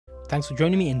Thanks for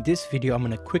joining me. In this video I'm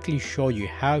going to quickly show you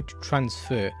how to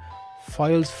transfer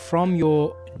files from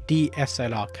your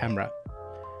DSLR camera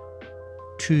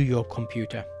to your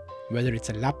computer, whether it's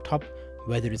a laptop,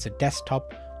 whether it's a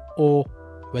desktop, or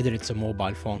whether it's a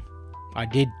mobile phone. I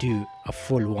did do a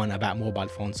full one about mobile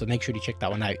phones, so make sure you check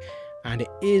that one out. And it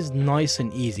is nice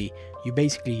and easy. You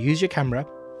basically use your camera,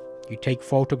 you take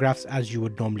photographs as you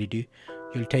would normally do,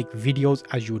 you'll take videos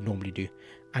as you would normally do.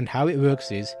 And how it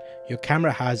works is your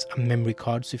camera has a memory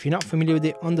card. So if you're not familiar with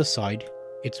it, on the side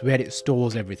it's where it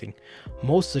stores everything.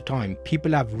 Most of the time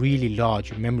people have really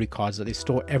large memory cards that they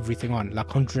store everything on, like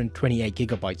 128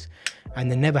 gigabytes,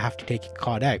 and they never have to take a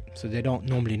card out, so they don't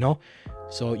normally know.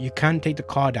 So you can take the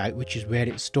card out, which is where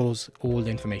it stores all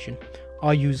the information.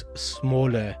 I use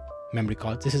smaller memory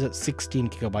cards. This is a 16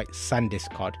 gigabyte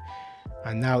SanDisk card,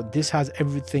 and now this has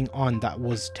everything on that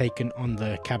was taken on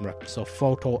the camera, so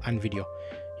photo and video.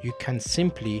 You can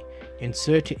simply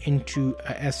insert it into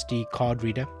a SD card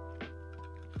reader.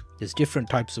 There's different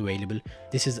types available.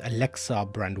 This is Alexa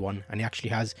brand one, and it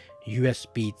actually has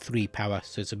USB 3 power,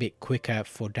 so it's a bit quicker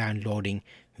for downloading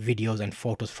videos and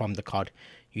photos from the card.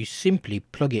 You simply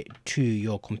plug it to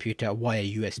your computer via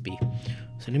USB.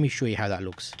 So let me show you how that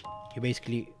looks. You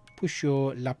basically push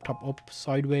your laptop up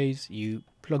sideways, you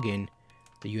plug in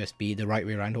the USB the right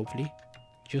way around, hopefully,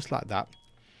 just like that.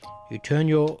 You turn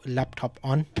your laptop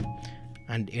on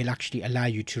and it'll actually allow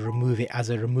you to remove it as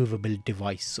a removable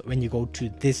device. So when you go to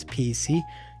this PC,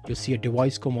 you'll see a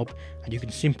device come up and you can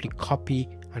simply copy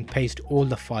and paste all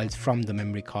the files from the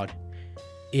memory card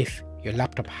if your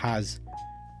laptop has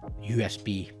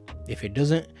USB. If it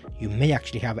doesn't, you may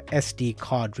actually have an SD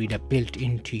card reader built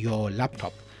into your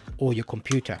laptop or your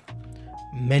computer.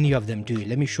 Many of them do.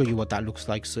 Let me show you what that looks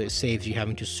like so it saves you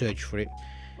having to search for it.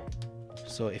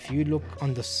 So if you look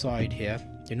on the side here,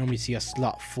 you normally see a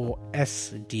slot for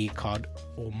SD card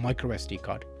or micro SD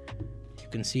card. You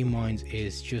can see mine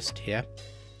is just here.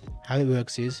 How it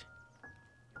works is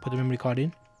put the memory card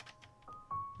in,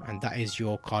 and that is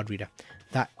your card reader.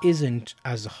 That isn't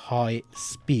as high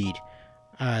speed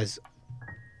as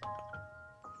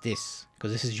this,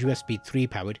 because this is USB 3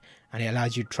 powered, and it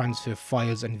allows you to transfer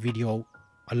files and video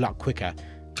a lot quicker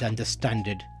than the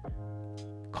standard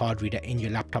card reader in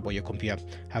your laptop or your computer.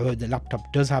 However, the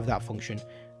laptop does have that function,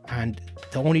 and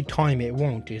the only time it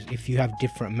won't is if you have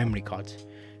different memory cards,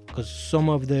 because some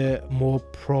of the more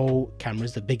pro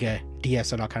cameras, the bigger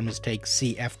DSLR cameras, take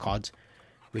CF cards,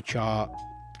 which are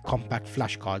compact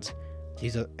flash cards.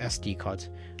 These are SD cards.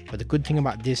 But the good thing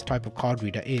about this type of card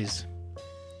reader is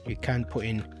you can put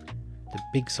in the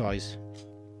big size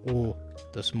or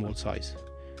the small size.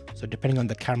 So depending on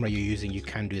the camera you're using, you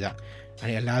can do that, and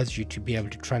it allows you to be able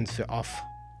to transfer off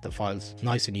the files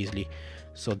nice and easily.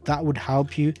 So that would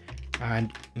help you.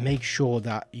 And make sure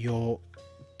that your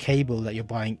cable that you're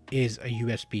buying is a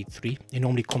USB 3. It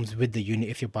normally comes with the unit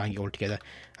if you're buying it all together,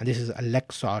 and this is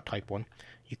Alexa type one.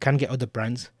 You can get other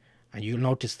brands, and you'll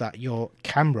notice that your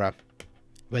camera,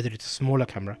 whether it's a smaller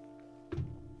camera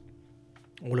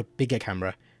or a bigger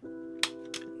camera,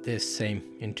 they're the same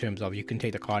in terms of you can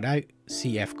take the card out,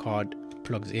 CF card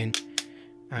plugs in.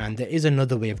 And there is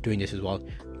another way of doing this as well,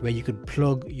 where you could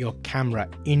plug your camera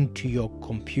into your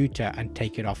computer and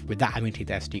take it off without having to take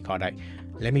the SD card out.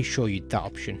 Let me show you that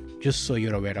option just so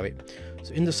you're aware of it.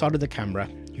 So in the side of the camera,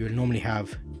 you will normally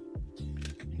have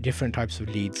different types of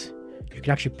leads. You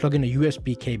can actually plug in a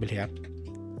USB cable here.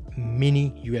 Mini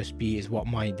USB is what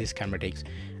this camera takes,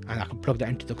 and I can plug that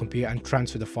into the computer and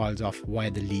transfer the files off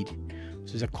via the lead.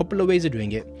 So there's a couple of ways of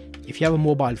doing it. If you have a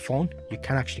mobile phone, you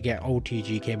can actually get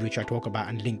OTG cable, which I talk about,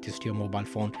 and link this to your mobile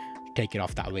phone to take it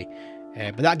off that way.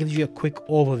 But that gives you a quick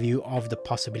overview of the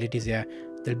possibilities there.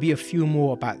 There'll be a few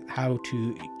more about how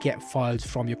to get files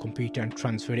from your computer and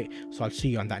transfer it. So I'll see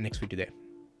you on that next video there.